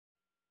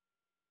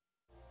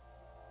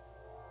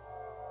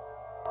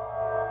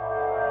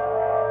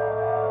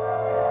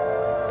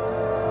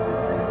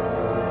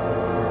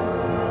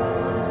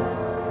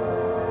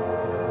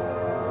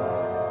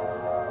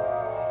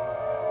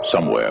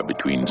Somewhere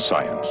between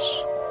science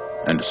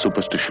and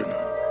superstition,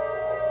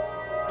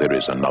 there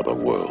is another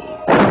world.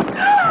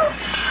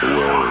 The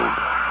world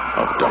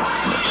of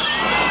darkness.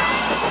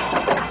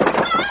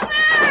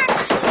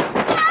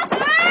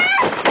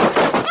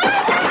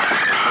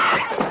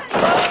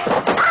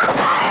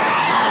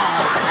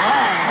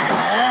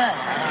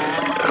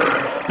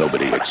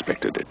 Nobody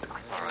expected it.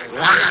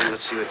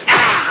 Let's see what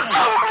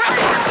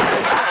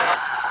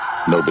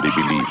Nobody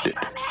believed it.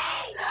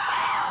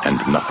 And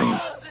nothing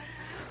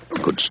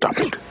could stop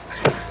it.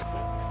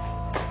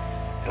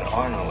 There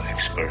are no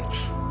experts.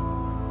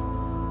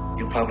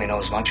 You probably know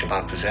as much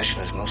about possession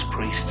as most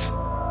priests.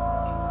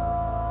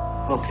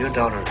 Look, your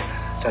daughter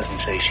doesn't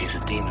say she's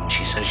a demon.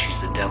 She says she's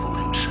the devil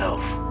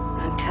himself.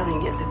 I'm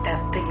telling you that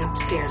that thing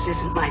upstairs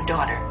isn't my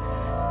daughter.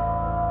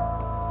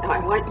 Now, I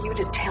want you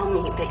to tell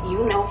me that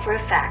you know for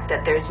a fact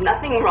that there's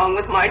nothing wrong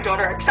with my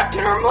daughter except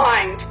in her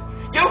mind.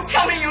 You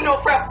tell me you know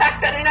for a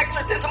fact that an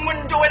exorcism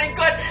wouldn't do any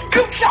good.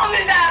 You tell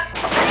me that!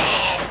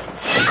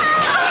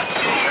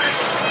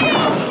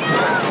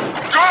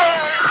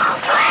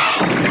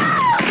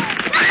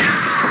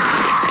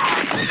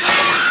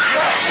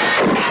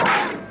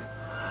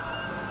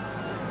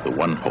 The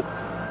one hope.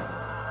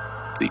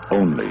 The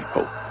only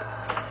hope.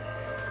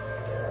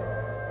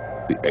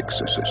 The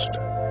Exorcist.